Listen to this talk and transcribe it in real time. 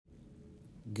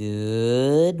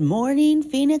Good morning,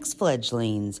 Phoenix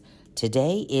fledglings.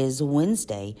 Today is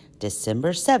Wednesday,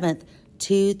 December 7th,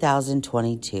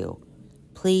 2022.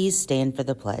 Please stand for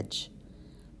the pledge.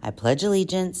 I pledge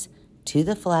allegiance to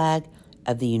the flag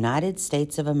of the United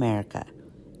States of America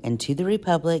and to the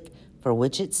republic for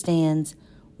which it stands,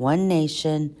 one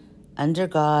nation, under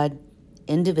God,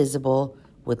 indivisible,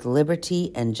 with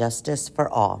liberty and justice for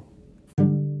all.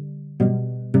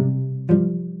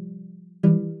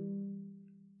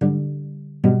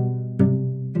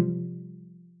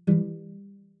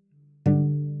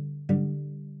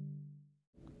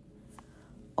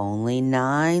 Only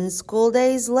 9 school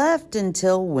days left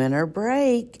until winter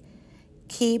break.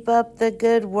 Keep up the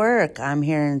good work. I'm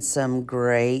hearing some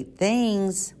great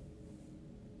things.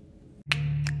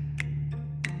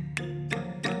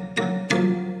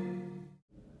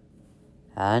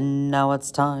 And now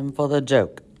it's time for the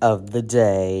joke of the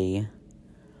day.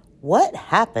 What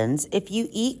happens if you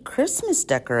eat Christmas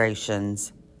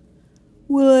decorations?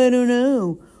 Well, I don't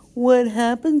know. What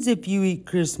happens if you eat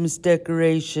Christmas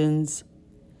decorations?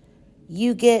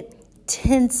 You get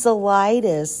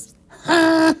tinselitis.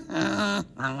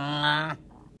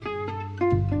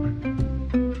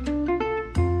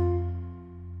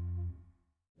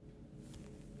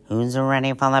 Who's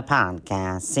ready for the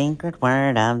podcast? Secret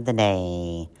word of the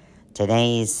day.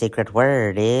 Today's secret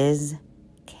word is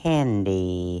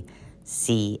candy.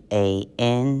 C-A-N-D-Y.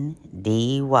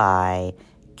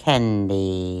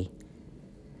 Candy.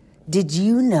 Did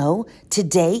you know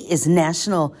today is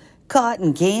National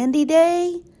Cotton Candy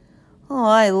Day? Oh,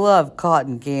 I love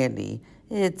cotton candy.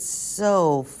 It's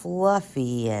so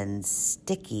fluffy and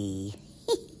sticky.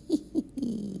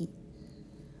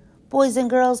 Boys and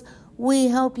girls, we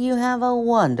hope you have a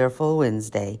wonderful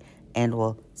Wednesday, and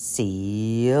we'll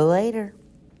see you later.